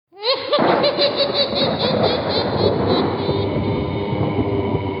The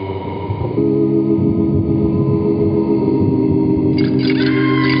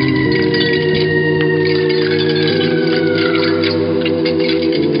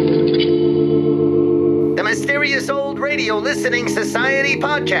Mysterious Old Radio Listening Society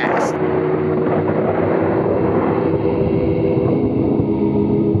podcast.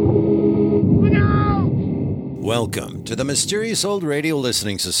 Welcome to the Mysterious Old Radio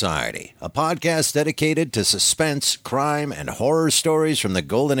Listening Society, a podcast dedicated to suspense, crime, and horror stories from the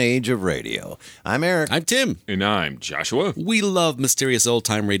golden age of radio. I'm Eric. I'm Tim. And I'm Joshua. We love mysterious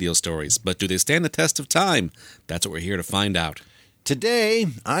old-time radio stories, but do they stand the test of time? That's what we're here to find out. Today,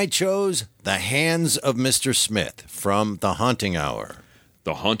 I chose The Hands of Mr. Smith from The Haunting Hour.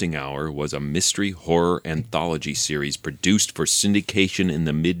 The Haunting Hour was a mystery horror anthology series produced for syndication in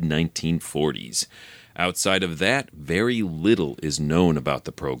the mid-1940s. Outside of that, very little is known about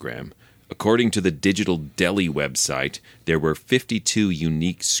the program. According to the Digital Deli website, there were 52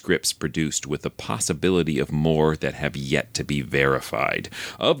 unique scripts produced with the possibility of more that have yet to be verified.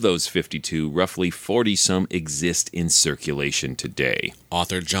 Of those 52, roughly 40-some exist in circulation today.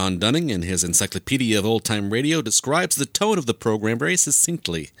 Author John Dunning, in his Encyclopedia of Old-Time Radio, describes the tone of the program very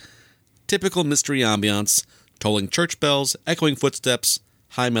succinctly. Typical mystery ambiance, tolling church bells, echoing footsteps,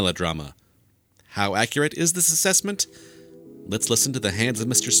 high melodrama. How accurate is this assessment? Let's listen to The Hands of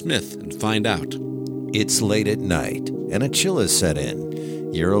Mr. Smith and find out. It's late at night, and a chill has set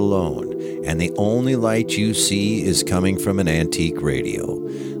in. You're alone, and the only light you see is coming from an antique radio.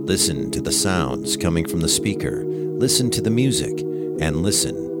 Listen to the sounds coming from the speaker. Listen to the music, and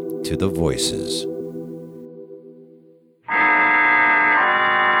listen to the voices.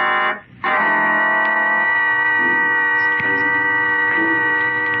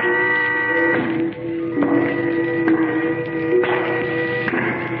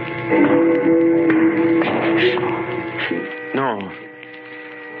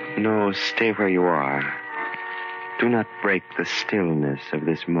 No, stay where you are. Do not break the stillness of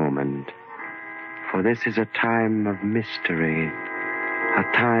this moment. For this is a time of mystery, a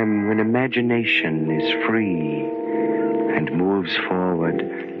time when imagination is free and moves forward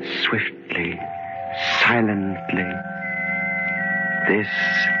swiftly, silently. This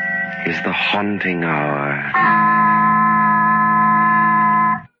is the Haunting Hour.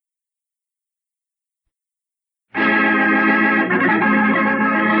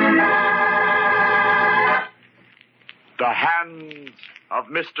 The Hands of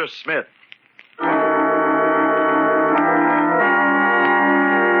Mr. Smith.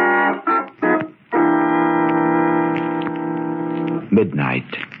 Midnight.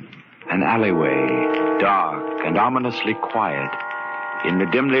 An alleyway, dark and ominously quiet, in the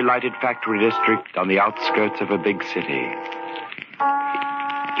dimly lighted factory district on the outskirts of a big city.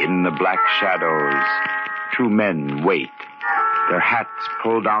 In the black shadows, two men wait, their hats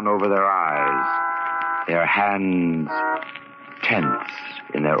pulled down over their eyes, their hands tense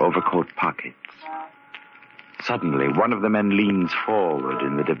in their overcoat pockets. Suddenly, one of the men leans forward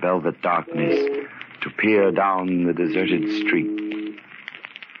in the velvet darkness to peer down the deserted street.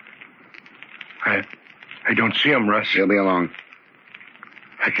 I don't see him, Russ. He'll be along.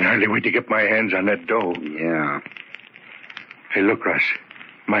 I can hardly wait to get my hands on that dough. Yeah. Hey, look, Russ.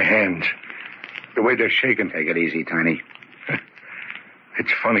 My hands. The way they're shaking. Take it easy, Tiny.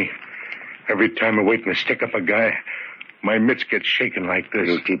 It's funny. Every time I wait to stick up a guy, my mitts get shaking like this.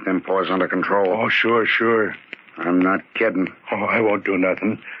 You'll keep them paws under control. Oh, sure. I'm not kidding. Oh, I won't do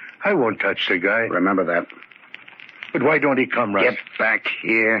nothing. I won't touch the guy. Remember that. But why don't he come, Russ? Get back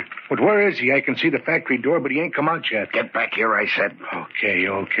here. But where is he? I can see the factory door, but he ain't come out yet. Get back here, I said. Okay.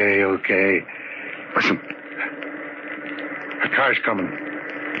 Listen. A car's coming.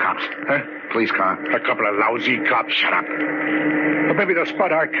 Cops. Huh? Police car. A couple of lousy cops. Shut up. Well, maybe they'll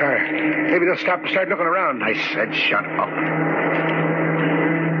spot our car. Maybe they'll stop and start looking around. I said shut up.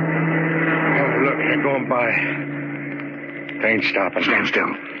 Oh, look, they're going by. They ain't stopping. Stand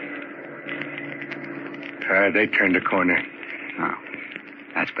still. They turned the corner. Oh,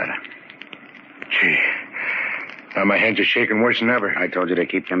 that's better. Gee. Now my hands are shaking worse than ever. I told you to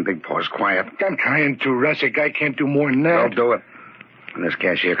keep them big paws quiet. I'm trying to, Russ. A guy can't do more than that. Don't do it. When this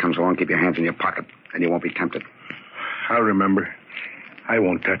cashier comes along, keep your hands in your pocket, and you won't be tempted. I'll remember. I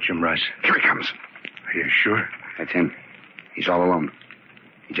won't touch him, Russ. Here he comes. Are you sure? That's him. He's all alone.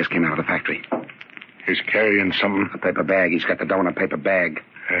 He just came out of the factory. He's carrying something. A paper bag. He's got the dough in a paper bag.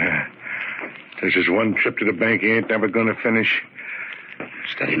 This is one trip to the bank he ain't never going to finish.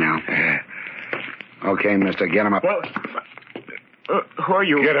 Steady now. Okay, mister, get him up. Well, Who are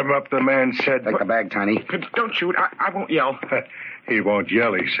you? Get him up, the man said. Take the bag, Tiny. Don't shoot. I won't yell. He won't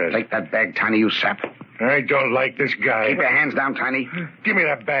yell, he said. Take that bag, Tiny, you sap. I don't like this guy. Keep your hands down, Tiny. Give me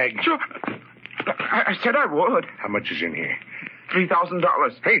that bag. Sure. I said I would. How much is in here? $3,000.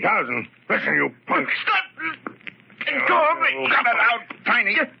 3,000. Listen, you punk. Stop! Go of me. Cut it out,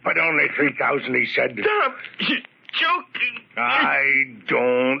 Tiny. But only 3,000, he said. Stop. You're joking. I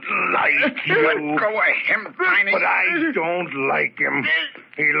don't like you. Let go of him, Tiny. But I don't like him.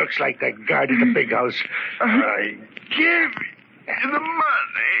 He looks like that guard at the big house. I give the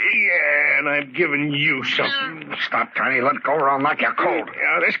money. Yeah, and I'm giving you something. Stop, Tiny. Let go or I'll knock you cold.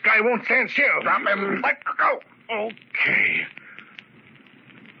 Yeah, this guy won't stand still. Drop him. Let go. Okay.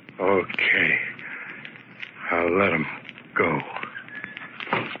 Okay. I'll let him go.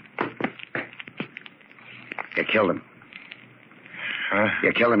 You killed him. Huh?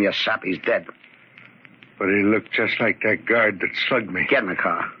 You killed him, you sap. He's dead. But he looked just like that guard that slugged me. Get in the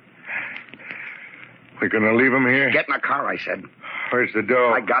car. We're going to leave him here? Get in the car, I said. Where's the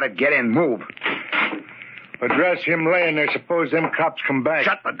door? I got it. Get in. Move. But Russ, him laying there, suppose them cops come back.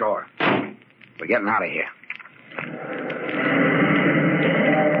 Shut the door. We're getting out of here.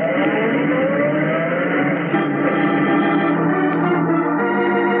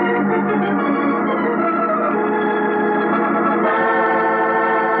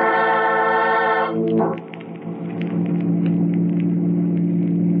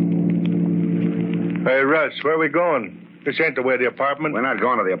 Hey, Russ, where are we going? This ain't the way to the apartment. We're not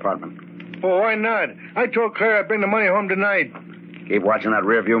going to the apartment. Oh, why not? I told Claire I'd bring the money home tonight. Keep watching that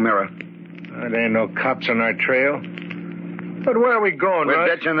rearview mirror. There ain't no cops on our trail. But where are we going, We're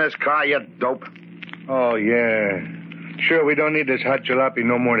Russ? ditching this car, you dope. Oh, yeah. Sure, we don't need this hot jalopy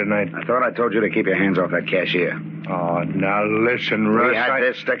no more tonight. I thought I told you to keep your hands off that cashier. Oh, now listen, Russ. We had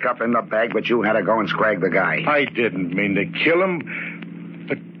this stick up in the bag, but you had to go and scrag the guy. I didn't mean to kill him,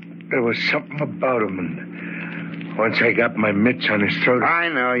 but there was something about him, and once I got my mitts on his throat... I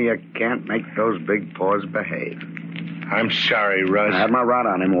know you can't make those big paws behave. I'm sorry, Russ. I had my rod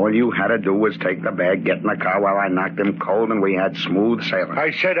on him. All you had to do was take the bag, get in the car while I knocked him cold, and we had smooth sailing.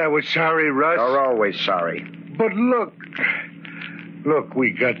 I said I was sorry, Russ. You're always sorry. But look,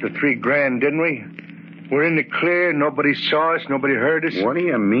 we got the $3,000, didn't we? We're in the clear. Nobody saw us. Nobody heard us. What do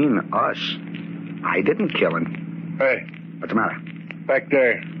you mean, us? I didn't kill him. Hey, What's the matter? back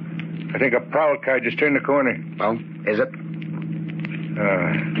there. I think a prowl car just turned the corner. Oh, is it?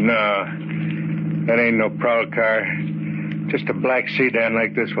 No. That ain't no prowl car. Just a black sedan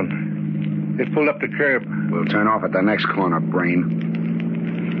like this one. They pulled up the curb. We'll turn off at the next corner,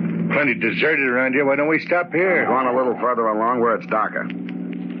 brain. Plenty deserted around here. Why don't we stop here? Go on a little further along where it's darker.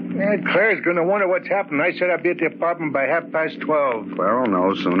 Yeah, Claire's going to wonder what's happened. I said I'd be at the apartment by 12:30. Claire will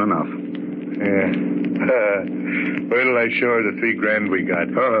know soon enough. Yeah. Wait till I show her the $3,000 we got.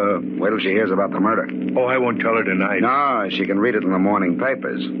 Wait till she hears about the murder. Oh, I won't tell her tonight. No, she can read it in the morning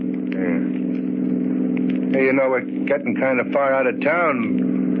papers. Yeah. Hey, you know, we're getting kind of far out of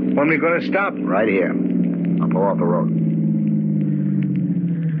town. When are we going to stop? Right here. I'll pull off the road.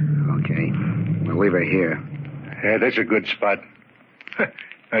 Okay. We'll leave her here. Yeah, that's a good spot.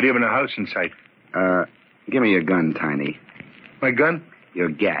 Not even a house in sight. Give me your gun, Tiny. My gun? Your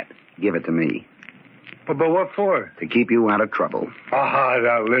gat. Give it to me. But what for? To keep you out of trouble.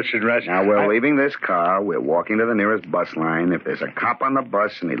 Now listen, Russ. Now, we're leaving this car. We're walking to the nearest bus line. If there's a cop on the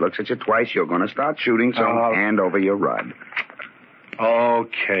bus and he looks at you twice, you're going to start shooting, so hand over your rod.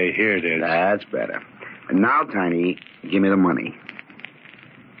 Okay, here it is. That's better. And now, Tiny, give me the money.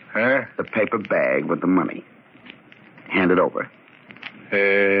 Huh? The paper bag with the money. Hand it over.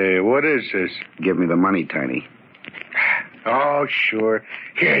 Hey, what is this? Give me the money, Tiny. Oh, sure.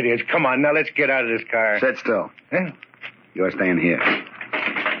 Here it is. Come on, now let's get out of this car. Sit still. Huh? You're staying here.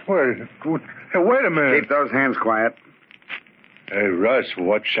 Hey, wait a minute. Keep those hands quiet. Hey, Russ,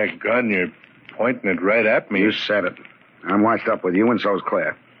 watch that gun. You're pointing it right at me. You said it. I'm washed up with you, and so's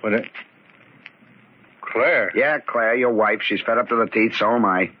Claire. What? Claire? Yeah, Claire, your wife. She's fed up to the teeth, so am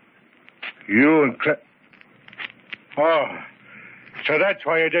I. You and Claire... Oh, so that's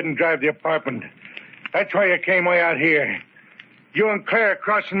why you didn't drive the apartment. That's why you came way out here. You and Claire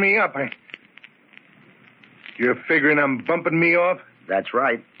crossing me up. You're figuring I'm bumping me off? That's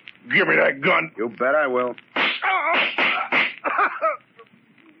right. Give me that gun. You bet I will.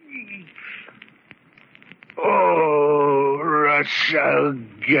 Oh, Russ, I'll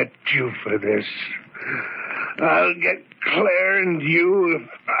get you for this. I'll get Claire and you if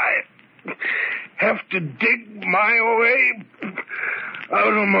I have to dig my way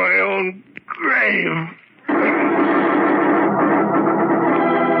out of my own grave.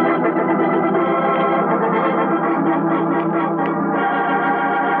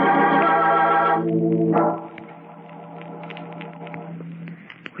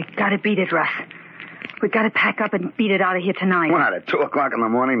 We gotta beat it, Russ. We gotta pack up and beat it out of here tonight. What, at 2 o'clock in the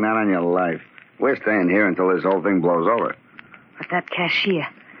morning? Not on your life. We're staying here until this whole thing blows over. But that cashier,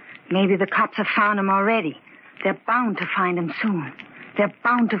 maybe the cops have found him already. They're bound to find him soon. They're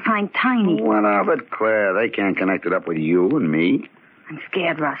bound to find Tiny. What of it, Claire? They can't connect it up with you and me. I'm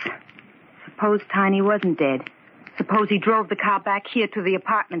scared, Russ. Suppose Tiny wasn't dead. Suppose he drove the car back here to the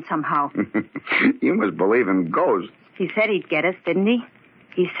apartment somehow. You must believe in ghosts. He said he'd get us, didn't he?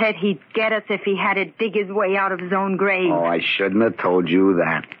 He said he'd get us if he had to dig his way out of his own grave. Oh, I shouldn't have told you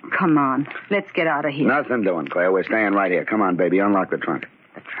that. Come on. Let's get out of here. Nothing doing, Claire. We're staying right here. Come on, baby. Unlock the trunk.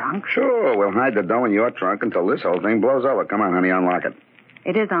 The trunk? Sure. We'll hide the dough in your trunk until this whole thing blows over. Come on, honey. Unlock it.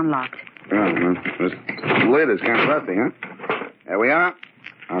 It is unlocked. Oh, this lid is kind of rusty, huh? There we are.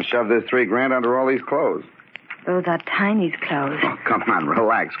 I'll shove this $3,000 under all these clothes. Those are Tiny's clothes. Oh, come on.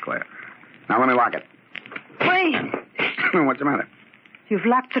 Relax, Claire. Now let me lock it. Wait. What's the matter? You've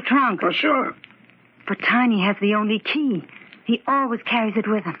locked the trunk. Oh, sure. But Tiny has the only key. He always carries it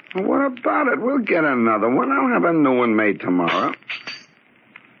with him. Well, what about it? We'll get another one. I'll have a new one made tomorrow.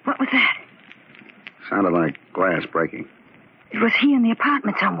 What was that? Sounded like glass breaking. It was here in the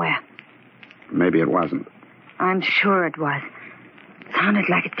apartment somewhere. Maybe it wasn't. I'm sure it was. Sounded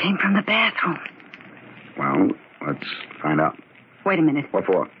like it came from the bathroom. Well, let's find out. Wait a minute. What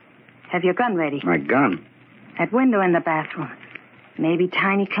for? Have your gun ready. My gun? That window in the bathroom. Maybe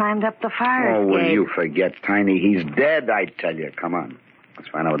Tiny climbed up the fire Oh, escape. will you forget Tiny? He's dead, I tell you. Come on. Let's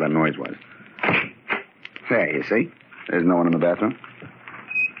find out what that noise was. There, you see? There's no one in the bathroom.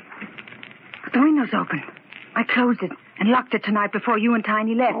 The window's open. I closed it and locked it tonight before you and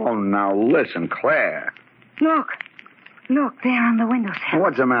Tiny left. Oh, now listen, Claire. Look. Look, there on the windowsill.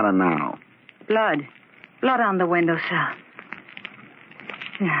 What's the matter now? Blood. Blood on the windowsill.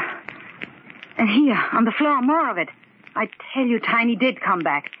 Yeah. And here, on the floor, more of it. I tell you, Tiny did come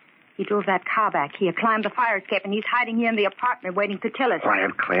back. He drove that car back here, climbed the fire escape, and he's hiding here in the apartment waiting to kill us.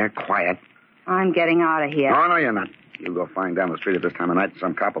 Quiet, Claire, quiet. I'm getting out of here. Oh, no, you're not. You go flying down the street at this time of night, and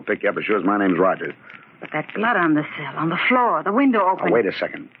some cop will pick you up as sure as my name's Rogers. But that blood on the sill, on the floor, the window open. Oh, wait a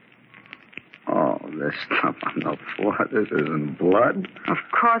second. Oh, this stuff on the floor, this isn't blood? Of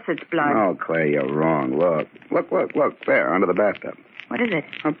course it's blood. Oh, Claire, you're wrong. Look, there, under the bathtub. What is it?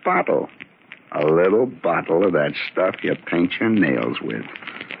 A bottle. A little bottle of that stuff you paint your nails with.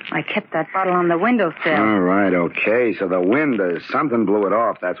 I kept that bottle on the windowsill. All right, okay. So the wind, something blew it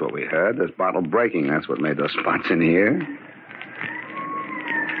off. That's what we heard. This bottle breaking. That's what made those spots in here.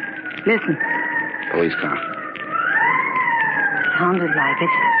 Listen. Police car. Sounded like it.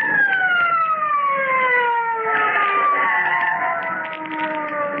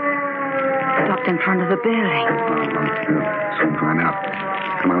 Stopped in front of the building. Soon find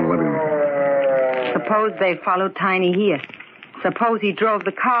out. Come on in the living room. Suppose they followed Tiny here. Suppose he drove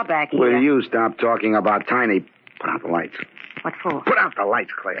the car back here. Will you stop talking about Tiny? Put out the lights. What for? Put out the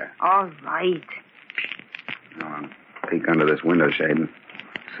lights, Claire. All right. Now, peek under this window shade and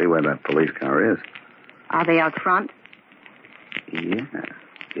see where that police car is. Are they out front? Yeah,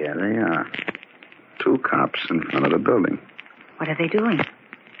 they are. 2 cops in front of the building. What are they doing?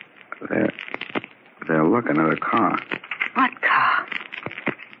 They're looking at a car. What car?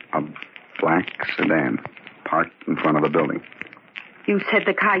 A black sedan parked in front of the building. You said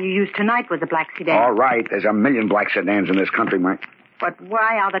the car you used tonight was a black sedan. All right, there's a million black sedans in this country, Mike. But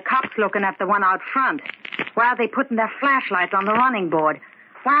why are the cops looking at the one out front? Why are they putting their flashlights on the running board?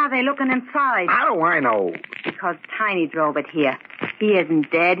 Why are they looking inside? How do I know? Because Tiny drove it here. He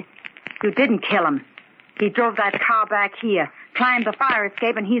isn't dead. You didn't kill him. He drove that car back here, climbed the fire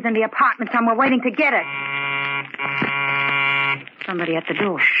escape, and he's in the apartment somewhere waiting to get it. Somebody at the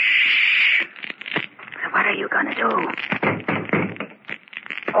door. Shh. What are you going to do?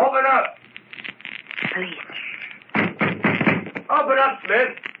 Open up. Police. Open up,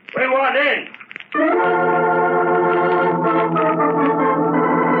 Smith. We want in.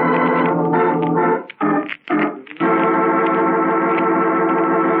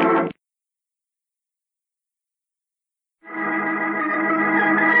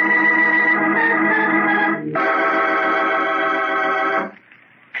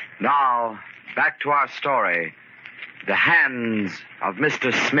 Now, back to our story. The Hands of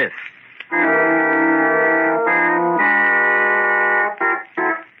Mr. Smith.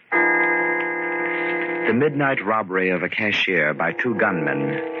 The midnight robbery of a cashier by 2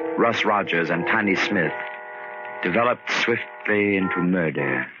 gunmen, Russ Rogers and Tiny Smith, developed swiftly into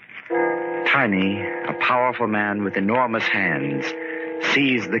murder. Tiny, a powerful man with enormous hands,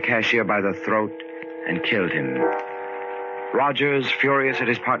 seized the cashier by the throat and killed him. Rogers, furious at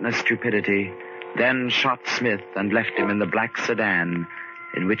his partner's stupidity, then shot Smith and left him in the black sedan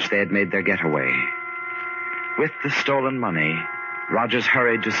in which they had made their getaway. With the stolen money, Rogers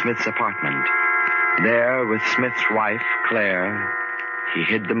hurried to Smith's apartment. There, with Smith's wife, Claire, he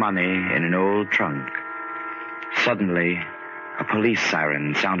hid the money in an old trunk. Suddenly, a police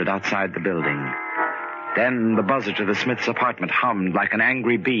siren sounded outside the building. Then the buzzer to the Smiths' apartment hummed like an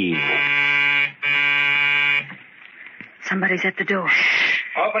angry bee. Somebody's at the door.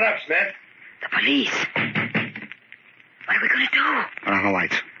 Open up, Smith. The police. What are we going to do? Put on the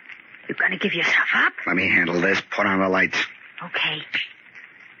lights. You're going to give yourself up? Let me handle this. Put on the lights. Okay.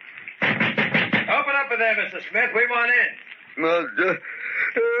 Open up in there, Mr. Smith. We want in. Well,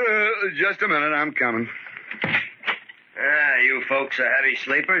 just a minute. I'm coming. You folks are heavy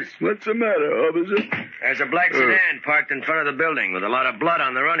sleepers. What's the matter, officer? There's a black sedan parked in front of the building with a lot of blood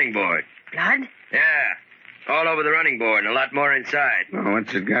on the running board. Blood? Yeah. All over the running board and a lot more inside. Well,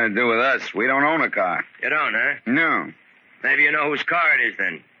 what's it got to do with us? We don't own a car. You don't, huh? No. Maybe you know whose car it is,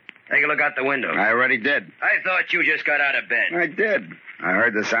 then. Take a look out the window. I already did. I thought you just got out of bed. I did. I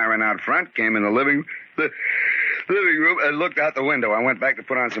heard the siren out front, came in the living room, and looked out the window. I went back to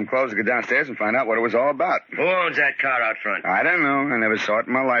put on some clothes to go downstairs and find out what it was all about. Who owns that car out front? I don't know. I never saw it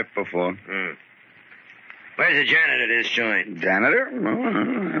in my life before. Where's the janitor to this joint? Janitor? Well, I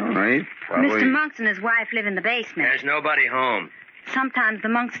don't know. He probably... Mr. Monks and his wife live in the basement. There's nobody home. Sometimes the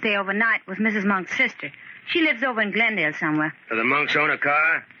Monks stay overnight with Mrs. Monk's sister. She lives over in Glendale somewhere. Do the Monks own a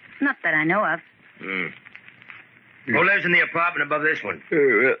car? Not that I know of. Who lives in the apartment above this one?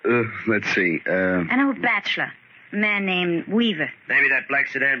 Let's see. An old bachelor. A man named Weaver. Maybe that black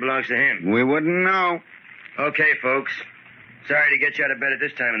sedan belongs to him. We wouldn't know. Okay, folks. Sorry to get you out of bed at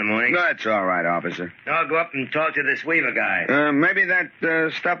this time in the morning. That's all right, officer. I'll go up and talk to this Weaver guy. Maybe that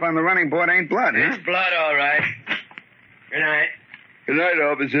stuff on the running board ain't blood, huh? It's blood, all right. Good night. Good night,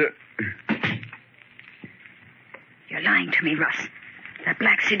 officer. You're lying to me, Russ. That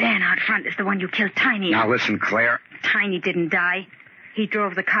black sedan out front is the one you killed Tiny in. Now listen, Claire. Tiny didn't die. He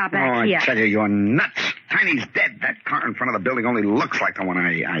drove the car back here. I tell you, you're nuts. Tiny's dead. That car in front of the building only looks like the one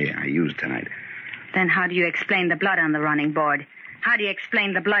I used tonight. Then how do you explain the blood on the running board? How do you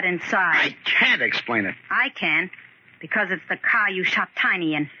explain the blood inside? I can't explain it. I can, because it's the car you shot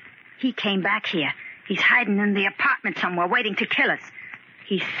Tiny in. He came back here. He's hiding in the apartment somewhere, waiting to kill us.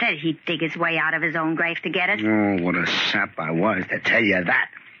 He said he'd dig his way out of his own grave to get us. Oh, what a sap I was to tell you that.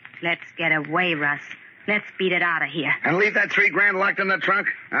 Let's get away, Russ. Let's beat it out of here. And leave that $3,000 locked in the trunk?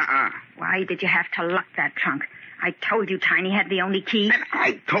 Why did you have to lock that trunk? I told you Tiny had the only key. And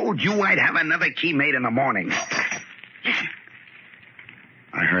I told you I'd have another key made in the morning. Listen.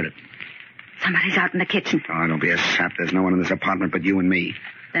 I heard it. Somebody's out in the kitchen. Oh, don't be a sap. There's no one in this apartment but you and me.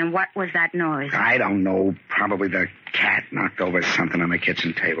 Then what was that noise? I don't know. Probably the cat knocked over something on the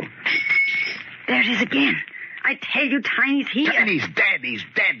kitchen table. There it is again. I tell you, Tiny's here. Tiny's dead. He's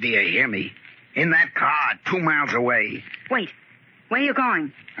dead. Do you hear me? In that car, 2 miles away. Wait. Where are you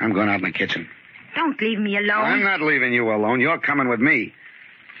going? I'm going out in the kitchen. Don't leave me alone. I'm not leaving you alone. You're coming with me.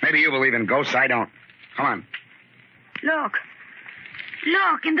 Maybe you believe in ghosts. I don't. Come on. Look.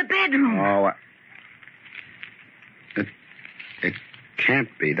 Look, in the bedroom. Oh, it can't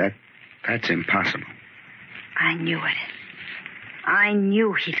be. That's impossible. I knew it. I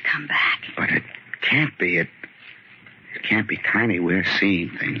knew he'd come back. But it can't be. It can't be Tiny. We're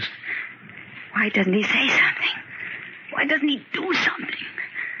seeing things. Why doesn't he say something? Why doesn't he do something?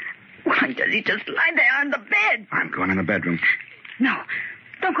 Why does he just lie there on the bed? I'm going in the bedroom. No,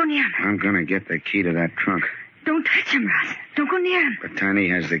 don't go near him. I'm going to get the key to that trunk. Don't touch him, Russ. Don't go near him. But Tiny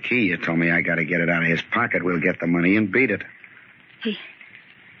has the key. You told me I got to get it out of his pocket. We'll get the money and beat it.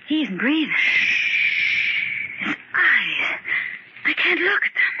 He isn't breathing. His eyes. I can't look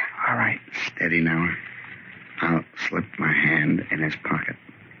at them. All right, steady now. I'll slip my hand in his pocket.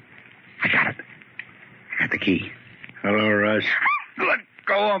 I got it. I got the key. Hello, Russ. Let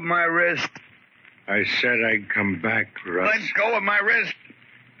go of my wrist. I said I'd come back, Russ. Let go of my wrist.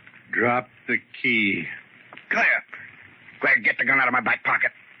 Drop the key. Claire, get the gun out of my back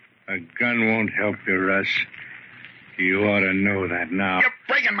pocket. A gun won't help you, Russ. You ought to know that now. You're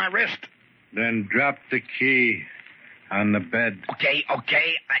breaking my wrist. Then drop the key on the bed. Okay.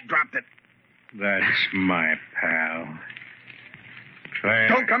 I dropped it. That's my pal. Claire.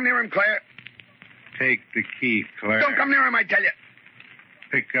 Don't come near him, Claire. Take the key, Claire. Don't come near him, I tell you.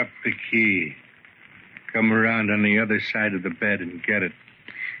 Pick up the key. Come around on the other side of the bed and get it.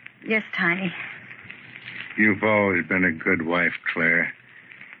 Yes, Tiny. You've always been a good wife, Claire.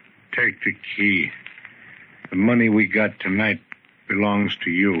 Take the key. The money we got tonight belongs to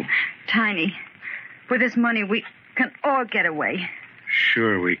you. Tiny, with this money, we can all get away.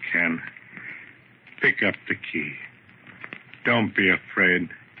 Sure we can. Pick up the key. Don't be afraid.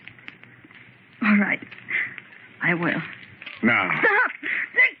 All right. I will. Now. Stop!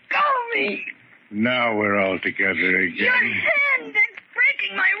 Let go of me! Now we're all together again. Your hand is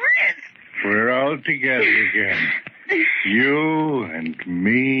breaking my wrist. We're all together again. You and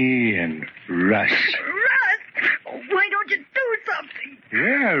me and Russ. Russ! Why don't you do something?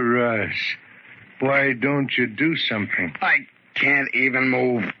 Yeah, Russ. Why don't you do something? I can't even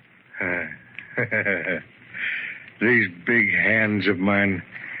move. These big hands of mine,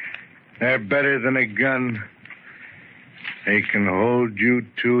 they're better than a gun. They can hold you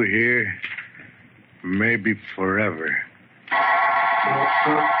two here, maybe forever.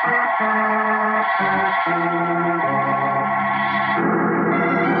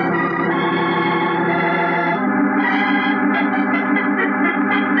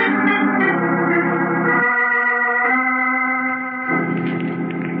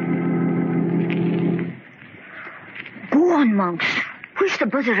 Go on, Monks. Push the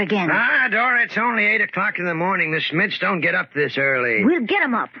buzzer again. Ah, Dora, it's only 8 o'clock in the morning. The Smiths don't get up this early. We'll get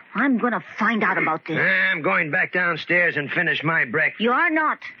him up. I'm going to find out about this. I'm going back downstairs and finish my breakfast. You are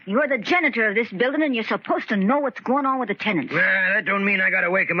not. You're the janitor of this building, and you're supposed to know what's going on with the tenants. That don't mean I got to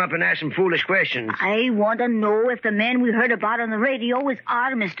wake him up and ask some foolish questions. I want to know if the man we heard about on the radio is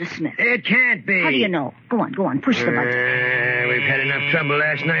our Mr. Smith. It can't be. How do you know? Go on. Push the button. We've had enough trouble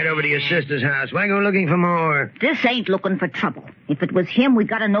last night over to your sister's house. Why go looking for more? This ain't looking for trouble. If it was him, we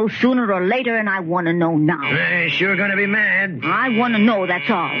got to know sooner or later, and I want to know now. Sure gonna be mad. I want to know, that's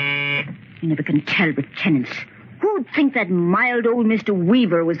all. You never can tell with tenants. Who'd think that mild old Mr.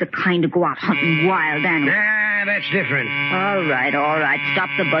 Weaver was the kind to go out hunting wild animals? That's different. All right. Stop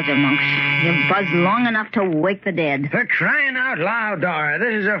the buzzer, Monks. You've buzzed long enough to wake the dead. For crying out loud, Dora.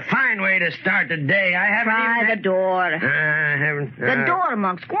 This is a fine way to start the day. I haven't Try the door. I haven't... The door,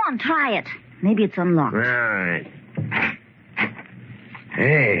 Monks. Go on, try it. Maybe it's unlocked. All right.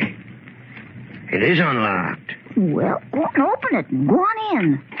 Hey, it is unlocked. Well, go on, open it. Go on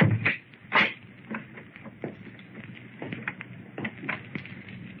in.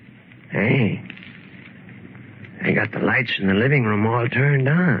 Hey, they got the lights in the living room all turned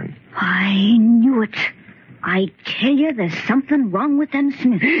on. I knew it. I tell you, there's something wrong with them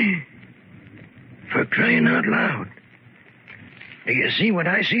Smiths. For crying out loud. Do you see what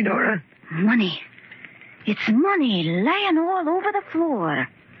I see, Dora? Money. It's money laying all over the floor.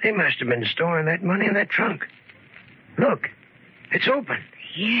 They must have been storing that money in that trunk. Look, it's open.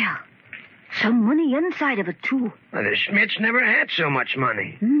 Yeah. Some money inside of it, too. Well, the Smiths never had so much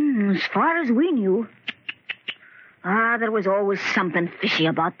money. As far as we knew. There was always something fishy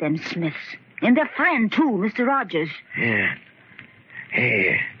about them Smiths. And their friend, too, Mr. Rogers. Yeah.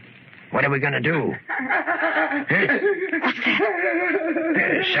 Hey, what are we going to do? Huh? What's that?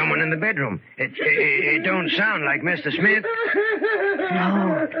 There's someone in the bedroom. It don't sound like Mr. Smith.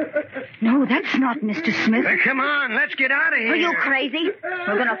 No, that's not Mr. Smith. Come on, let's get out of here. Are you crazy?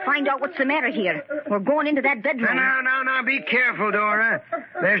 We're going to find out what's the matter here. We're going into that bedroom. No, be careful, Dora.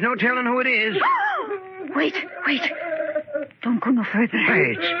 There's no telling who it is. Wait. Don't go no further.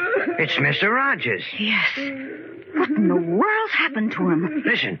 Hey, it's Mr. Rogers. Yes. What in the world's happened to him?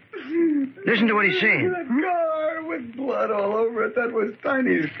 Listen to what he's saying. The car with blood all over it. That was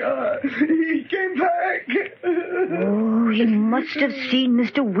Tiny's car. He came back. Oh, he must have seen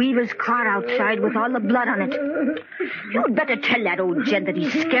Mr. Weaver's car outside with all the blood on it. You'd better tell that old gent that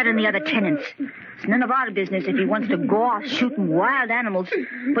he's scaring the other tenants. It's none of our business if he wants to go off shooting wild animals.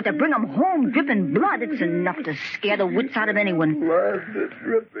 But to bring him home dripping blood, it's enough to scare the wits out of anyone. Blood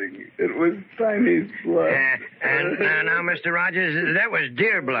dripping. It was Tiny's blood. Now, Mr. Rogers, that was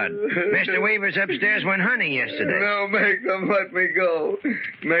deer blood. Mr. Weaver's upstairs went hunting yesterday. No, make them let me go.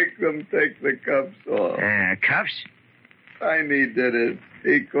 Make them take the cuffs off. Cuffs? Tiny did it.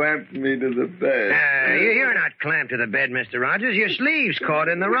 He clamped me to the bed. You're not clamped to the bed, Mr. Rogers. Your sleeve's caught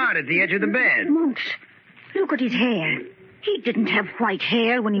in the rod at the edge of the bed. Monks, look at his hair. He didn't have white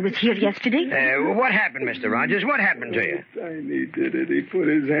hair when he was here yesterday. What happened, Mr. Rogers? What happened to you? Tiny did it. He put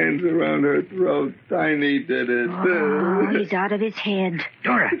his hands around her throat. Tiny did it. Oh, he's out of his head.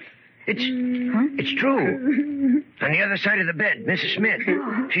 Dora, it's true. On the other side of the bed, Mrs. Smith.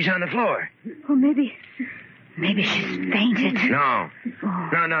 She's on the floor. Oh, maybe she's fainted. No,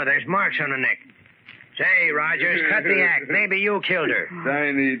 there's marks on her neck. Say, Rogers, cut the act. Maybe you killed her.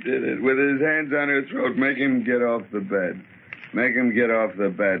 Tiny did it. With his hands on her throat, make him get off the bed. Make him get off the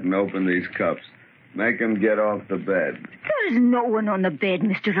bed and open these cuffs. Make him get off the bed. There's no one on the bed,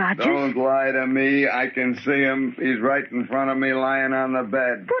 Mr. Rogers. Don't lie to me. I can see him. He's right in front of me lying on the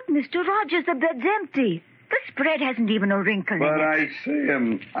bed. But, Mr. Rogers, the bed's empty. The spread hasn't even a wrinkle But in it.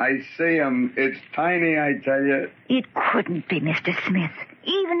 I see him. It's tiny, I tell you. It couldn't be Mr. Smith.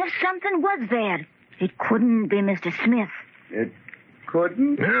 Even if something was there, it couldn't be Mr. Smith. It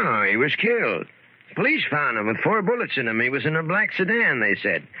couldn't? No, he was killed. Police found him with 4 bullets in him. He was in a black sedan, they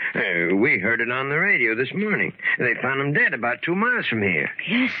said. We heard it on the radio this morning. They found him dead about 2 miles from here.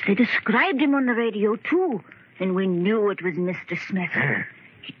 Yes, they described him on the radio, too. And we knew it was Mr. Smith.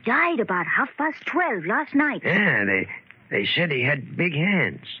 He died about 12:30 last night. Yeah, they said he had big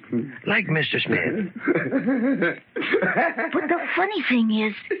hands. Like Mr. Smith. But the funny thing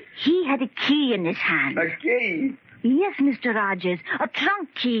is, he had a key in his hand. A key? Yes, Mr. Rogers, a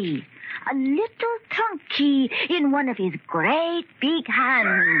trunk key. A little trunk key in one of his great big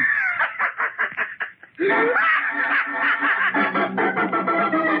hands.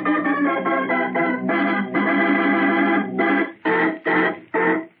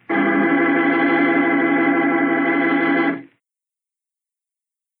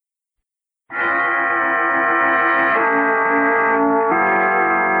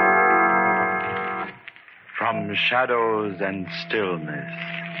 From shadows and stillness,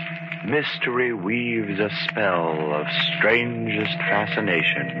 mystery weaves a spell of strangest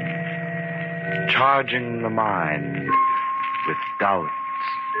fascination, charging the mind with doubts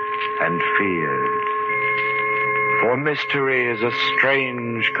and fears. For mystery is a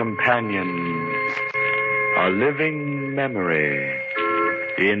strange companion, a living memory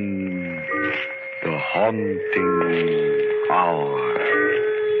in the haunting hour.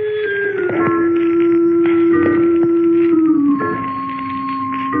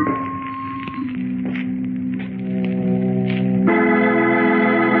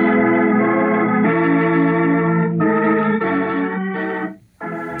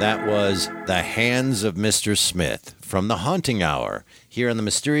 That was The Hands of Mr. Smith from The Haunting Hour here on the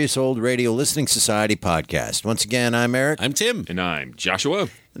Mysterious Old Radio Listening Society podcast. Once again, I'm Eric. I'm Tim. And I'm Joshua.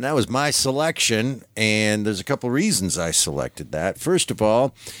 And that was my selection, and there's a couple reasons I selected that. First of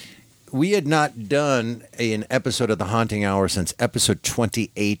all, we had not done an episode of The Haunting Hour since episode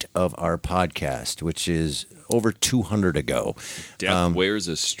 28 of our podcast, which is over 200 ago. Death wears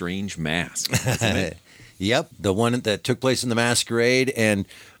a strange mask, isn't it? Yep, the one that took place in the Masquerade, and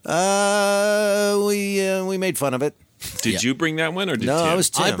we made fun of it. Did you bring that one, or did No, Tim? it was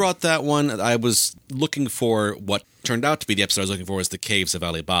Tim. I brought that one. I was looking for what turned out to be the episode I was looking for was the Caves of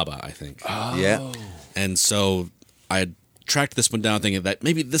Ali Baba, I think. Oh. Yeah. And so I had tracked this one down thinking that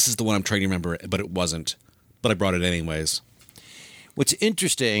maybe this is the one I'm trying to remember, but it wasn't. But I brought it anyways. What's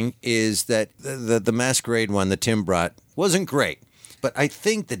interesting is that the Masquerade one that Tim brought wasn't great. But I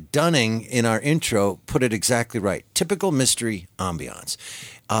think that Dunning in our intro put it exactly right. Typical mystery ambiance.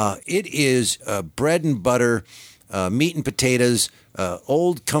 It is bread and butter, meat and potatoes,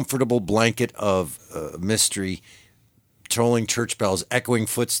 old comfortable blanket of mystery, tolling church bells, echoing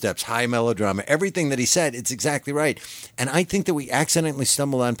footsteps, high melodrama, everything that he said, it's exactly right. And I think that we accidentally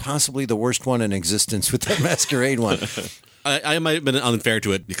stumbled on possibly the worst one in existence with that Masquerade one. I might have been unfair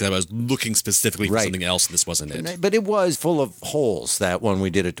to it because I was looking specifically for something else and this wasn't it. But it was full of holes, that one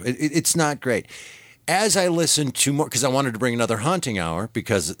we did. It's not great. As I listened to more, because I wanted to bring another Haunting Hour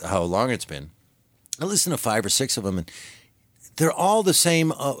because of how long it's been, I listened to 5 or 6 of them, and they're all the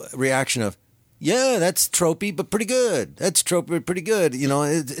same reaction of, yeah, that's tropey, but pretty good. That's tropey, but pretty good. You know,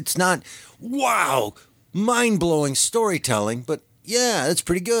 it's not, wow, mind-blowing storytelling, but yeah, that's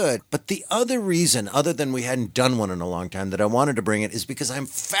pretty good. But the other reason, other than we hadn't done one in a long time, that I wanted to bring it is because I'm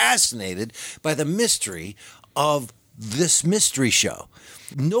fascinated by the mystery of this mystery show.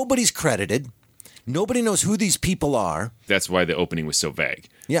 Nobody's credited. Nobody knows who these people are. That's why the opening was so vague.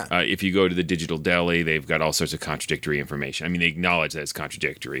 Yeah. If you go to the Digital Deli, they've got all sorts of contradictory information. I mean, they acknowledge that it's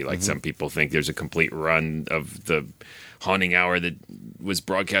contradictory. Like some people think there's a complete run of the Haunting Hour that was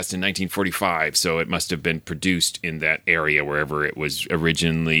broadcast in 1945, so it must have been produced in that area wherever it was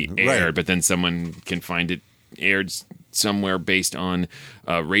originally aired. Right. But then someone can find it aired somewhere based on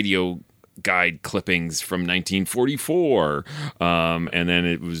radio guide clippings from 1944, and then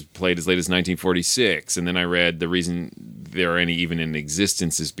it was played as late as 1946. And then I read the reason there are any even in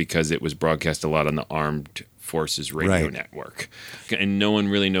existence is because it was broadcast a lot on the Armed Forces Radio Network, and no one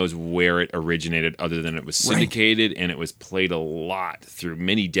really knows where it originated other than it was syndicated and it was played a lot through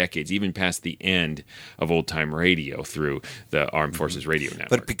many decades, even past the end of old time radio through the Armed Forces Radio Network.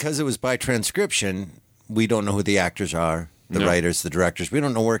 But because it was by transcription, we don't know who the actors are, the writers, the directors. We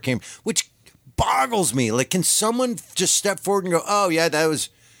don't know where it came, which boggles me. Like, can someone just step forward and go, "Oh yeah, that's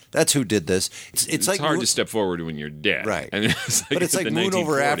who did this"? It's like hard to step forward when you're dead, right? I mean, it's like but it's like the Moon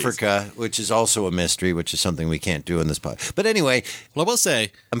over 1940s. Africa, which is also a mystery, which is something we can't do in this pod. But anyway, well, I will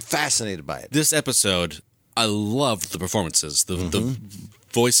say I'm fascinated by it. This episode I loved the performances. The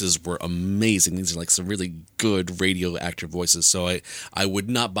voices were amazing. These are like some really good radio actor voices. So I would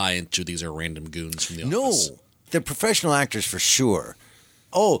not buy into these are random goons from the office. No, they're professional actors for sure.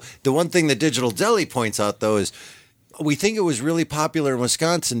 Oh, the one thing that Digital Deli points out, though, is we think it was really popular in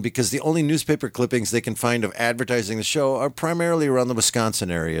Wisconsin because the only newspaper clippings they can find of advertising the show are primarily around the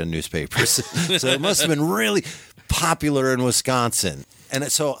Wisconsin area newspapers. So it must have been really popular in Wisconsin. And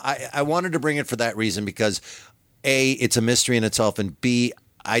so I wanted to bring it for that reason because, A, it's a mystery in itself, and B,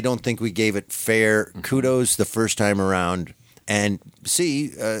 I don't think we gave it fair kudos the first time around. And C,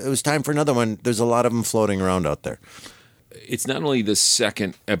 it was time for another one. There's a lot of them floating around out there. It's not only the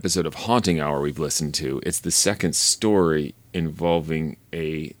second episode of Haunting Hour we've listened to, it's the second story involving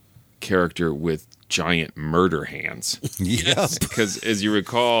a character with giant murder hands. Yes. Because as you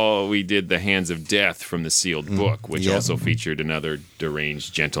recall, we did The Hands of Death from the sealed book, which also featured another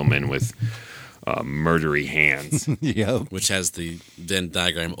deranged gentleman with murdery hands. Which has the Venn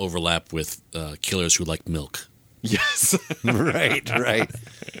diagram overlap with killers who like milk. Yes. Right.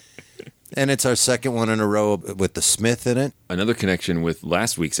 And it's our second one in a row with the Smith in it. Another connection with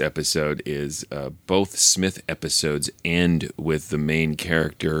last week's episode is both Smith episodes end with the main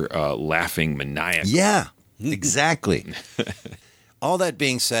character laughing maniacally. Yeah, exactly. All that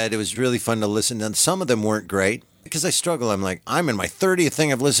being said, it was really fun to listen, and some of them weren't great because I struggle. I'm like, I'm in my 30th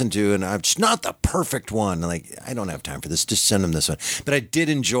thing I've listened to, and it's not the perfect one. Like, I don't have time for this. Just send them this one. But I did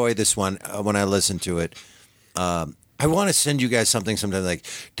enjoy this one when I listened to it. I want to send you guys something sometimes like,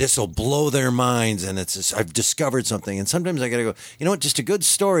 this will blow their minds, and I've discovered something. And sometimes I got to go, you know what, just a good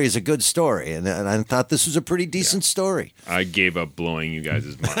story is a good story. And I thought this was a pretty decent story. I gave up blowing you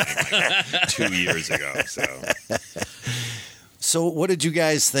guys' mind like 2 years ago. So what did you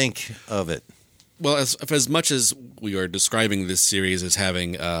guys think of it? Well, as much as we are describing this series as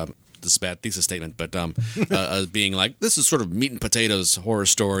having this is a bad thesis statement, but as being like, this is sort of meat and potatoes horror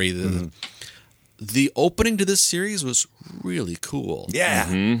story. The opening to this series was really cool.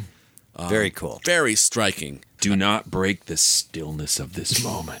 Yeah. Very cool. Very striking. Do not break the stillness of this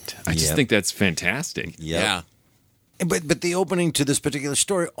moment. I just think that's fantastic. Yeah. But the opening to this particular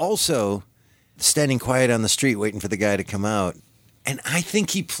story also standing quiet on the street waiting for the guy to come out. And I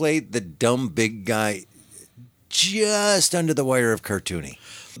think he played the dumb big guy just under the wire of cartoony.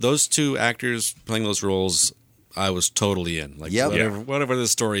 Those two actors playing those roles, I was totally in. Like, whatever the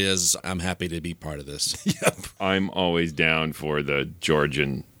story is, I'm happy to be part of this. I'm always down for the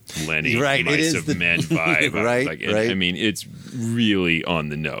Georgian Lenny Mice of Men vibe. Right. I mean, it's really on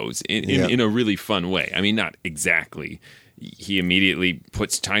the nose in a really fun way. I mean, not exactly. He immediately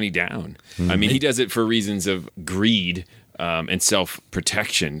puts Tiny down. I mean, he does it for reasons of greed and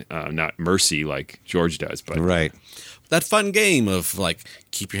self-protection, not mercy like George does. But that fun game of, like,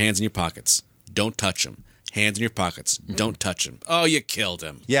 keep your hands in your pockets. Don't touch them. Hands in your pockets. Don't touch him. Oh, you killed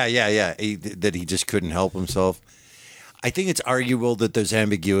him. Yeah. That he just couldn't help himself. I think it's arguable that there's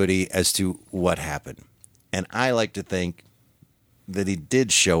ambiguity as to what happened. And I like to think that he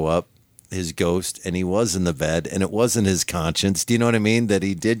did show up, his ghost, and he was in the bed, and it wasn't his conscience. Do you know what I mean? That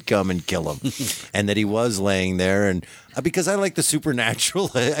he did come and kill him, and that he was laying there. And because I like the supernatural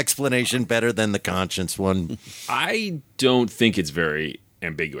explanation better than the conscience one. I don't think it's very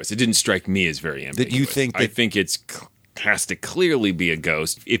ambiguous. It didn't strike me as very ambiguous. That you think that, I think it's has to clearly be a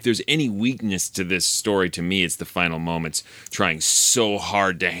ghost. If there's any weakness to this story, to me, it's the final moments trying so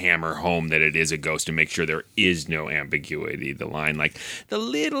hard to hammer home that it is a ghost and make sure there is no ambiguity. The line like, the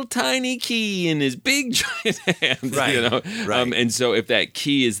little tiny key in his big giant hands. Right, you know? right. And so if that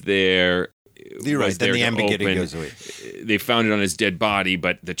key is there, you're right, then the ambiguity goes away. They found it on his dead body,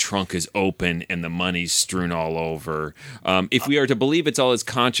 but the trunk is open and the money's strewn all over. If we are to believe it's all his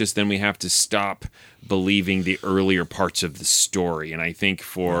conscious, then we have to stop believing the earlier parts of the story. And I think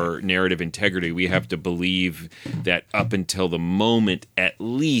for narrative integrity, we have to believe that up until the moment, at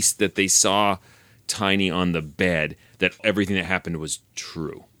least, that they saw Tiny on the bed, that everything that happened was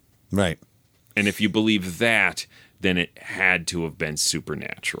true. Right. And if you believe that, then it had to have been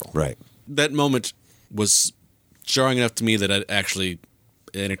supernatural. Right. That moment was jarring enough to me that it actually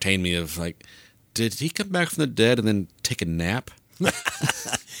entertained me of like, did he come back from the dead and then take a nap?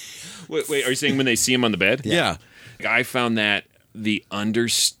 Wait, are you saying when they see him on the bed? Yeah. I found that the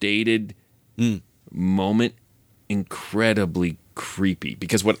understated moment incredibly creepy,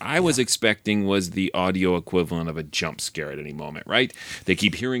 because what I was expecting was the audio equivalent of a jump scare at any moment, right? They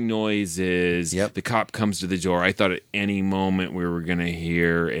keep hearing noises. Yep. The cop comes to the door. I thought at any moment we were going to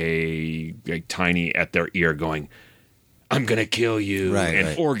hear a Tiny at their ear going, I'm going to kill you,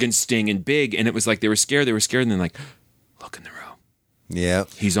 and organ sting and big. And it was like they were scared, and then like, look in the room. Yeah.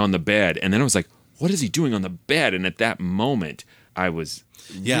 He's on the bed. And then I was like, what is he doing on the bed? And at that moment, I was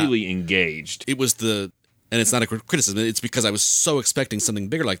really engaged. It was and it's not a criticism, it's because I was so expecting something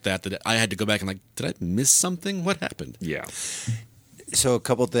bigger like that I had to go back and did I miss something? What happened? Yeah. So a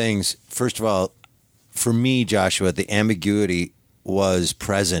couple things. First of all, for me, Joshua, the ambiguity was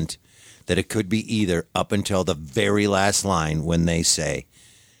present that it could be either up until the very last line when they say,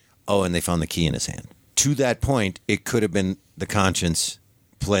 oh, and they found the key in his hand. To that point, it could have been the conscience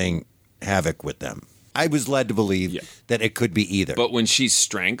playing havoc with them. I was led to believe that it could be either. But when she's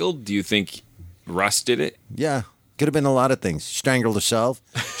strangled, do you think Russ did it? Yeah. Could have been a lot of things. She strangled herself.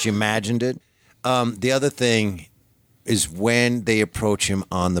 She imagined it. The other thing is when they approach him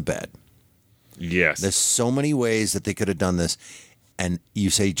on the bed. Yes. There's so many ways that they could have done this. And you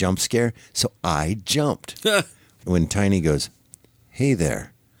say jump scare, so I jumped. When Tiny goes, hey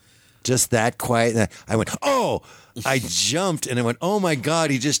there. Just that quiet. I went, oh, I jumped and I went, oh my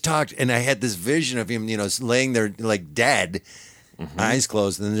God, he just talked. And I had this vision of him, laying there like dead, eyes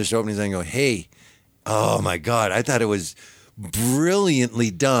closed, and then just opening his eye and go, hey, oh my God. I thought it was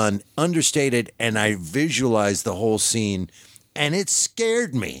brilliantly done, understated, and I visualized the whole scene, and it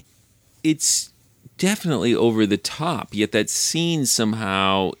scared me. It's definitely over the top, yet that scene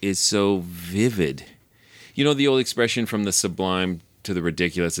somehow is so vivid. You know the old expression, from the sublime to the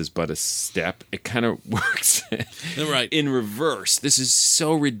ridiculous is but a step? It kind of works in reverse. This is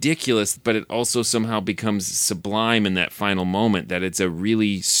so ridiculous, but it also somehow becomes sublime in that final moment, that it's a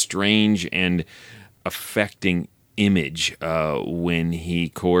really strange and affecting image when he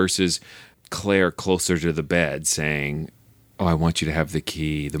coerces Claire closer to the bed, saying, oh, I want you to have the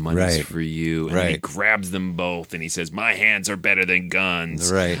key. The money's for you. And he grabs them both and he says, my hands are better than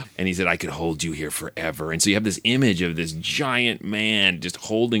guns. Right. And he said, I could hold you here forever. And so you have this image of this giant man just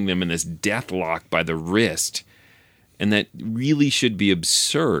holding them in this death lock by the wrist. And that really should be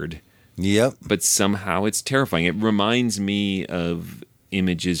absurd. Yep. But somehow it's terrifying. It reminds me of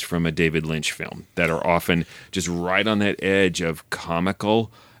images from a David Lynch film that are often just right on that edge of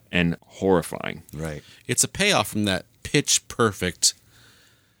comical and horrifying. Right. It's a payoff from that pitch perfect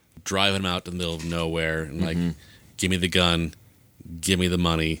driving him out to the middle of nowhere and give me the gun, give me the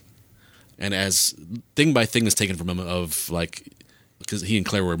money. And as thing by thing is taken from him because he and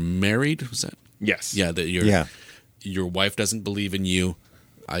Claire were married, was that? Yes. Yeah, that your wife doesn't believe in you.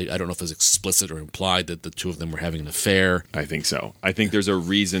 I don't know if it was explicit or implied that the two of them were having an affair. I think so. I think there's a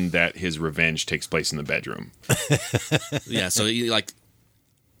reason that his revenge takes place in the bedroom. Yeah, so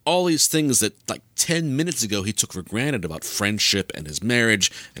all these things that 10 minutes ago he took for granted about friendship and his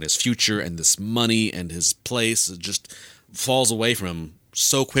marriage and his future and this money and his place, it just falls away from him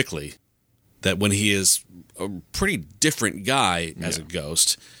so quickly that when he is a pretty different guy as a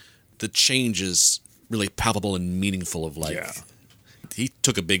ghost, the change is really palpable and meaningful of he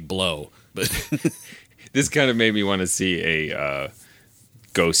took a big blow. But this kind of made me want to see a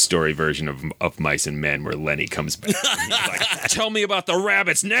ghost story version of Mice and Men where Lenny comes back. He's like, tell me about the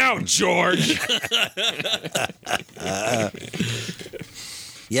rabbits now, George.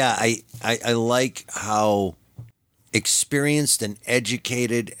 Yeah, I like how experienced and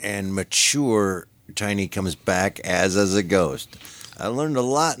educated and mature Tiny comes back as a ghost. I learned a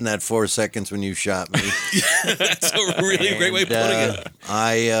lot in that 4 seconds when you shot me. That's a really great way of putting it.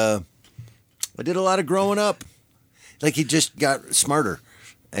 I did a lot of growing up. He just got smarter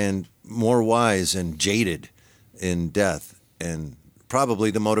and more wise and jaded in death. And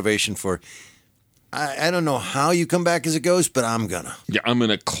probably the motivation for, I don't know how you come back as a ghost, but I'm gonna. Yeah, I'm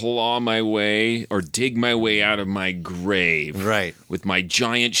gonna claw my way or dig my way out of my grave. Right. With my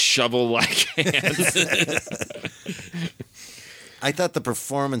giant shovel-like hands. I thought the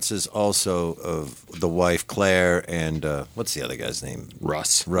performances also of the wife, Claire, and what's the other guy's name?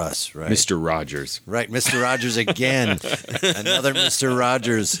 Russ, right? Mr. Rogers. Right, Mr. Rogers again. Another Mr.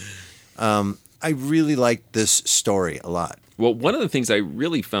 Rogers. I really liked this story a lot. Well, one of the things I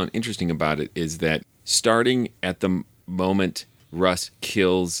really found interesting about it is that starting at the moment Russ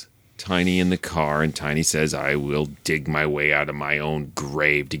kills Tiny in the car, and Tiny says, I will dig my way out of my own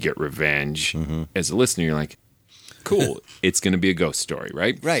grave to get revenge. Mm-hmm. As a listener, you're like, cool, it's going to be a ghost story,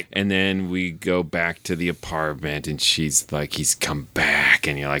 right? Right. And then we go back to the apartment, and she's like, he's come back,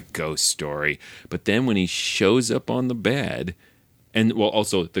 and you're like, ghost story. But then when he shows up on the bed, and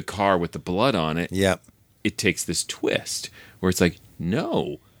also the car with the blood on it, it takes this twist where it's like,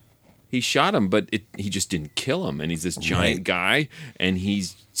 no, he shot him, but he just didn't kill him, and he's this giant guy, and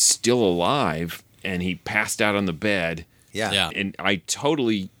he's still alive, and he passed out on the bed. Yeah. And I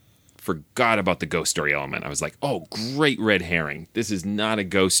totally forgot about the ghost story element. I was like, oh, great red herring. This is not a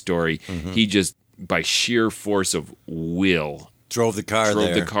ghost story. Mm-hmm. He just, by sheer force of will Drove the car drove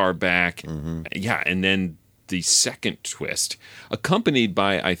there. the car back. Yeah, and then the second twist, accompanied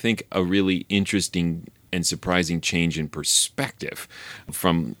by, I think, a really interesting and surprising change in perspective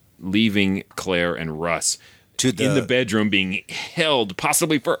from leaving Claire and Russ in the bedroom, being held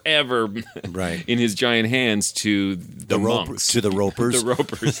possibly forever right. in his giant hands to the monks. To the ropers. The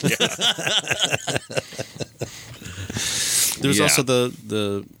ropers, yeah. There's also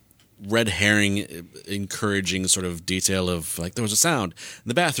the red herring encouraging sort of detail of, like, there was a sound in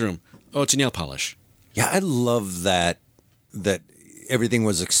the bathroom. Oh, it's a nail polish. Yeah, I love that everything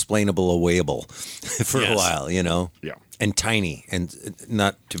was explainable awayable for a while, you know? Yeah. And Tiny, and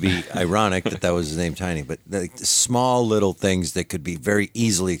not to be ironic that was his name, Tiny, but the small little things that could be very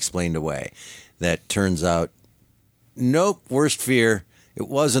easily explained away. That turns out, nope, worst fear, it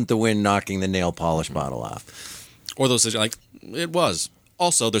wasn't the wind knocking the nail polish bottle off. Or those, like, it was.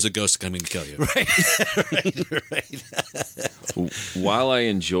 Also, there's a ghost coming to kill you. Right. While I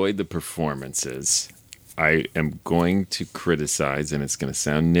enjoyed the performances, I am going to criticize, and it's going to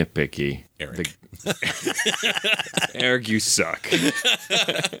sound nitpicky. Eric. Eric, you suck.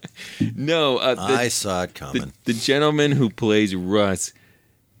 No. I saw it coming. The gentleman who plays Russ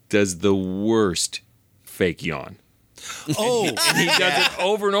does the worst fake yawn. Oh, and he does it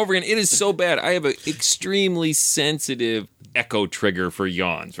over and over again. It is so bad. I have an extremely sensitive echo trigger for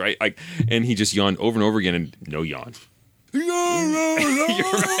yawns, right? Like, and he just yawned over and over again, and no yawn. You're right.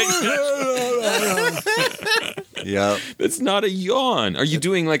 Yeah. That's not a yawn. Are you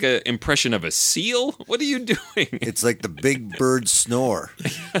doing like an impression of a seal? What are you doing? It's like the big bird snore.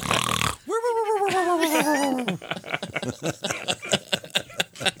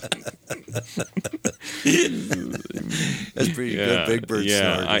 That's pretty good, big bird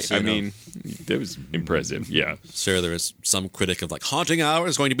snore. I mean, that was impressive. Yeah. Sure, there is some critic of, like, Haunting Hour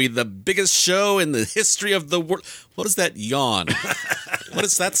is going to be the biggest show in the history of the world. What is that yawn? What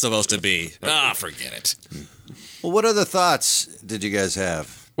is that supposed to be? Forget it. Well, what other thoughts did you guys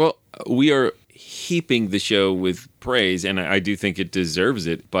have? Well, we are heaping the show with praise, and I do think it deserves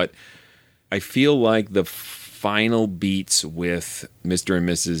it, but I feel like the final beats with Mr. and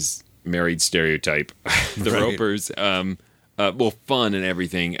Mrs. Married Stereotype, the Ropers, fun and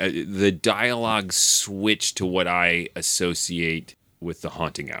everything. The dialogue switched to what I associate with the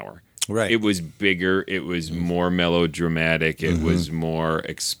Haunting Hour. Right. It was bigger. It was more melodramatic. It was more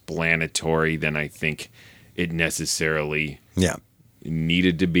explanatory than I think it necessarily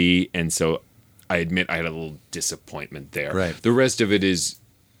needed to be. And so I admit I had a little disappointment there. Right. The rest of it is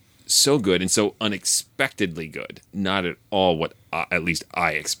so good and so unexpectedly good. Not at all what at least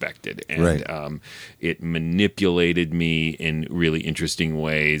I expected. And it manipulated me in really interesting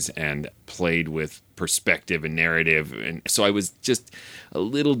ways and played with perspective and narrative. And so I was just a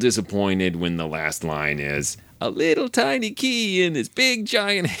little disappointed when the last line is, a little tiny key in his big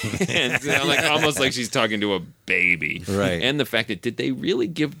giant hands. And I'm like, almost like she's talking to a baby. Right. And the fact that, did they really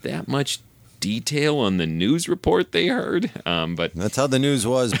give that much detail on the news report they heard? But that's how the news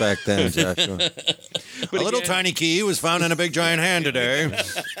was back then, Joshua. A little tiny key was found in a big giant hand today.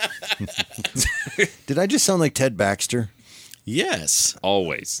 Did I just sound like Ted Baxter? Yes.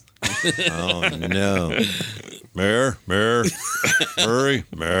 Always. Oh, no. Mayor, hurry,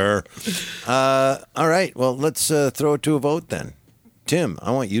 Mayor. All right, well, let's throw it to a vote then. Tim,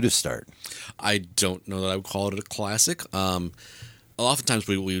 I want you to start. I don't know that I would call it a classic. Oftentimes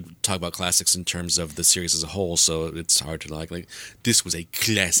we talk about classics in terms of the series as a whole, so it's hard to like this was a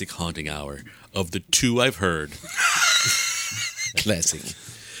classic Haunting Hour of the two I've heard. Classic.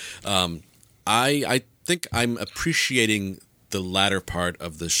 I think I'm appreciating the latter part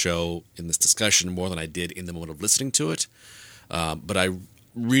of the show in this discussion more than I did in the moment of listening to it. But I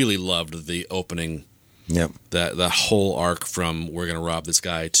really loved the opening. Yep. The whole arc from we're going to rob this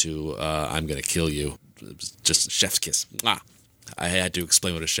guy to I'm going to kill you. It was just a chef's kiss. I had to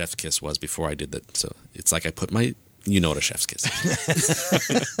explain what a chef's kiss was before I did that. So it's like I put my, what a chef's kiss.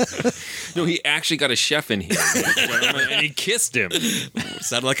 No, he actually got a chef in here. And he kissed him.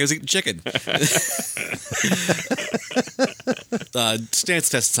 Sounded like I was eating chicken. Stands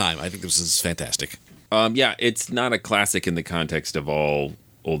test of time. I think this is fantastic. It's not a classic in the context of all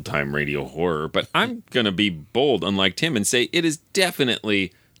old-time radio horror, but I'm going to be bold, unlike Tim, and say it is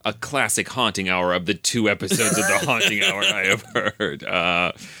definitely a classic Haunting Hour of the two episodes of the Haunting Hour I have heard.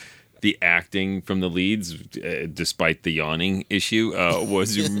 The acting from the leads, despite the yawning issue,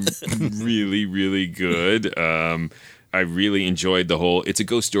 was really, really good. I really enjoyed the whole, it's a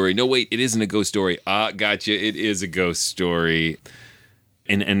ghost story. No, wait, it isn't a ghost story. Gotcha, it is a ghost story.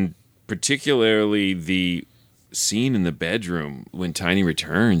 And particularly the scene in the bedroom when Tiny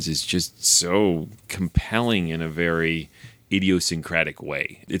returns is just so compelling in a very idiosyncratic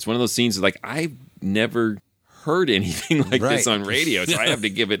way. It's one of those scenes like I've never heard anything like this on radio, so I have to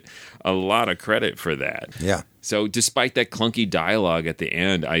give it a lot of credit for that. Yeah. So despite that clunky dialogue at the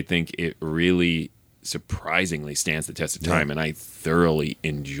end, I think it really surprisingly stands the test of time, and I thoroughly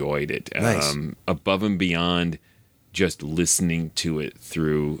enjoyed it. Nice. Above and beyond just listening to it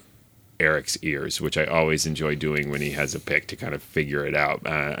through Eric's ears, which I always enjoy doing when he has a pick to kind of figure it out.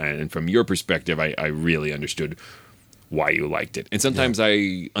 And from your perspective, I really understood why you liked it. And sometimes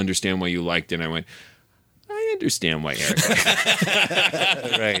I understand why you liked it, and I went, I understand why Eric liked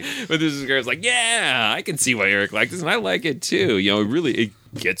it. Right. But this is Eric's like, yeah, I can see why Eric liked this, and I like it too. You know, really, it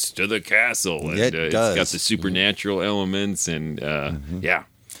gets to the castle. And, it does. It's got the supernatural elements, and yeah.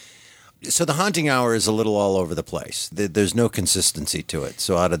 So the Haunting Hour is a little all over the place. There's no consistency to it.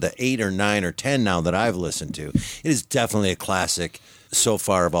 So out of the 8 or 9 or 10 now that I've listened to, it is definitely a classic so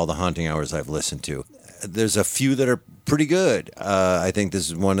far of all the Haunting Hours I've listened to. There's a few that are pretty good. I think this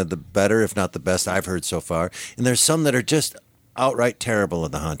is one of the better, if not the best, I've heard so far. And there's some that are just outright terrible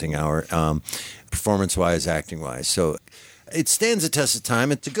of the Haunting Hour, performance-wise, acting-wise. So it stands the test of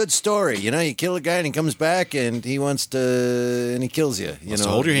time. It's a good story. You know, you kill a guy and he comes back and he wants to, and he kills you. You know,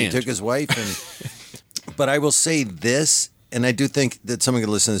 hold your hand. He took his wife. And but I will say this, and I do think that someone could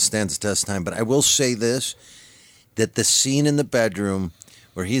listen to this stands the test of time, but I will say this, that the scene in the bedroom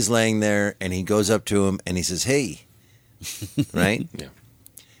where he's laying there and he goes up to him and he says, hey, right? Yeah.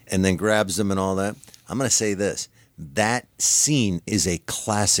 And then grabs him and all that. I'm going to say this. That scene is a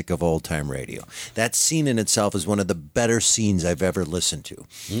classic of old-time radio. That scene in itself is one of the better scenes I've ever listened to.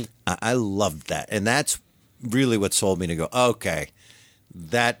 I loved that. And that's really what sold me to go, okay,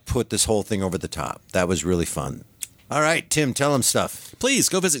 that put this whole thing over the top. That was really fun. All right, Tim, tell him stuff. Please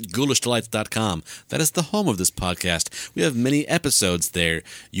go visit GhoulishDelights.com. That is the home of this podcast. We have many episodes there.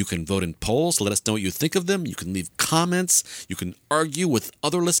 You can vote in polls to let us know what you think of them. You can leave comments. You can argue with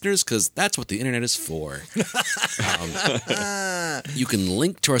other listeners, because that's what the internet is for. You can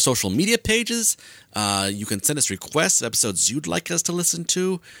link to our social media pages. You can send us requests of episodes you'd like us to listen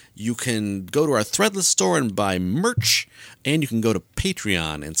to. You can go to our Threadless store and buy merch. And you can go to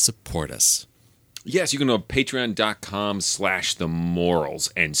Patreon and support us. Yes, you can go to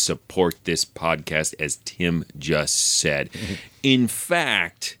patreon.com/themorals and support this podcast, as Tim just said. In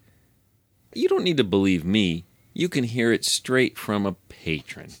fact, you don't need to believe me. You can hear it straight from a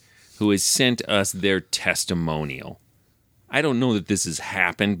patron who has sent us their testimonial. I don't know that this has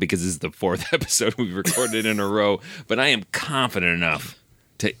happened because this is the 4th episode we've recorded in a row, but I am confident enough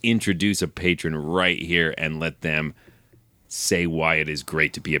to introduce a patron right here and let them say why it is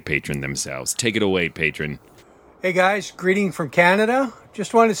great to be a patron themselves. Take it away, patron. Hey guys, greeting from Canada.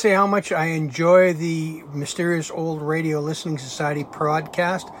 Just wanted to say how much I enjoy the Mysterious Old Radio Listening Society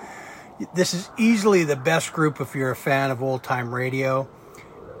podcast. This is easily the best group if you're a fan of old-time radio.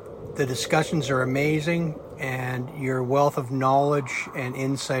 The discussions are amazing, and your wealth of knowledge and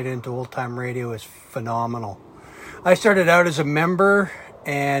insight into old-time radio is phenomenal. I started out as a member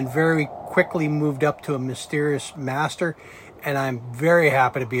and very quickly moved up to a Mysterious Master, and I'm very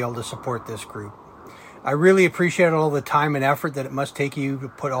happy to be able to support this group. I really appreciate all the time and effort that it must take you to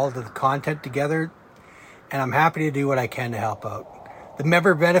put all the content together, and I'm happy to do what I can to help out. The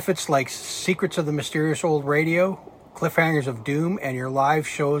member benefits like Secrets of the Mysterious Old Radio, Cliffhangers of Doom, and your live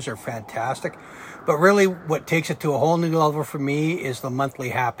shows are fantastic. But really what takes it to a whole new level for me is the monthly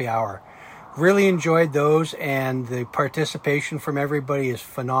happy hour. Really enjoyed those, and the participation from everybody is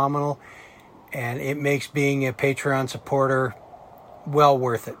phenomenal, and it makes being a Patreon supporter well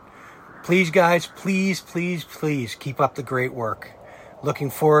worth it. Please, guys, please keep up the great work. Looking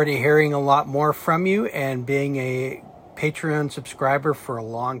forward to hearing a lot more from you and being a Patreon subscriber for a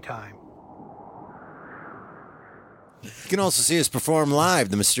long time. You can also see us perform live.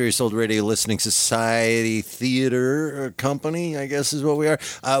 The Mysterious Old Radio Listening Society Theater Company, I guess is what we are.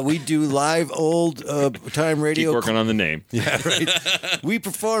 We do live old time radio. Keep working on the name. Yeah, right. We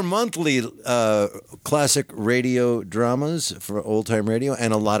perform monthly classic radio dramas for old time radio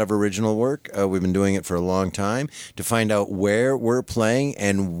and a lot of original work. We've been doing it for a long time. To find out where we're playing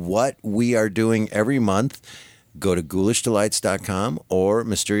and what we are doing every month, go to GhoulishDelights.com or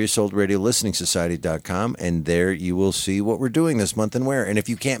MysteriousOldRadioListeningSociety.com, and there you will see what we're doing this month and where. And if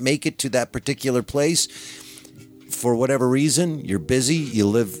you can't make it to that particular place for whatever reason, you're busy, you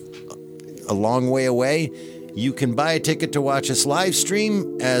live a long way away, you can buy a ticket to watch us live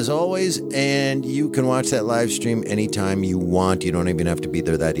stream, as always, and you can watch that live stream anytime you want. You don't even have to be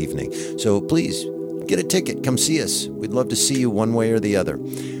there that evening. So please, get a ticket. Come see us. We'd love to see you one way or the other.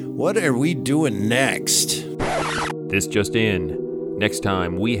 What are we doing next? This just in. Next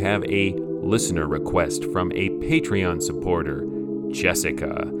time, we have a listener request from a Patreon supporter,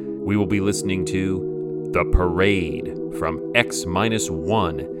 Jessica. We will be listening to The Parade from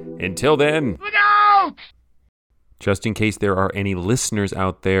X-1. Until then, look out! Just in case there are any listeners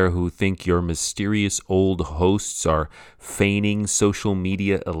out there who think your mysterious old hosts are feigning social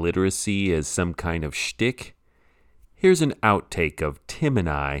media illiteracy as some kind of shtick, here's an outtake of Tim and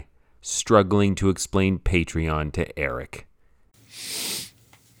I struggling to explain Patreon to Eric.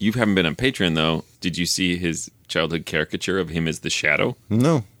 You haven't been on Patreon, though. Did you see his childhood caricature of him as the Shadow?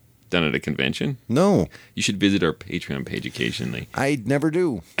 No. Done at a convention? No. You should visit our Patreon page occasionally. I never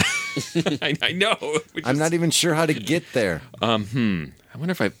do. I know. I'm not even sure how to get there. I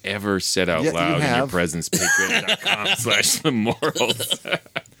wonder if I've ever said out loud in your presence, patreon.com/themorals.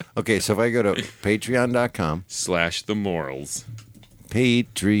 Okay, so if I go to patreon.com/themorals.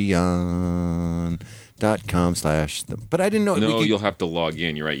 Patreon.com/the. But I didn't know. No, you'll have to log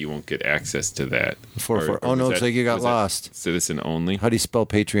in. You're right. You won't get access to that. Oh, no, it's like you got lost. Citizen only. How do you spell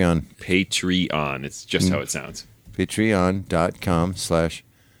Patreon? Patreon. It's just how it sounds.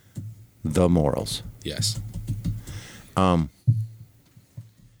 Patreon.com/themorals. Yes. I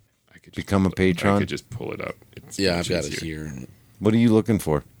could become a patron. I could just pull it up. It's I've got it here. What are you looking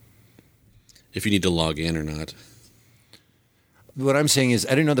for? If you need to log in or not. What I'm saying is, I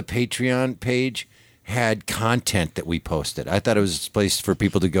didn't know the Patreon page had content that we posted. I thought it was a place for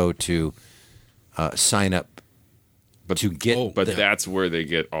people to go to sign up. But to get, that's where they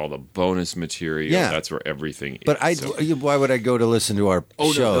get all the bonus material. Yeah. That's where everything is. But why would I go to listen to our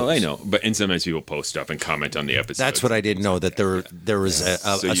shows? No, I know. But and sometimes people post stuff and comment on the episodes. That's what I didn't know, that there was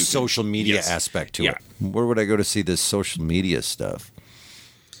a social media aspect to it. Where would I go to see this social media stuff?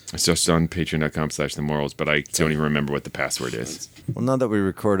 It's just on patreon.com/themorals, but I don't even remember what the password is. Well, now that we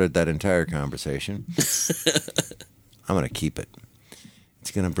recorded that entire conversation, I'm going to keep it.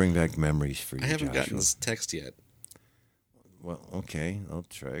 It's going to bring back memories for you, I haven't Joshua. gotten this text yet. Well, okay. I'll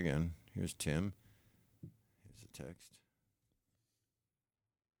try again. Here's Tim. Here's the text.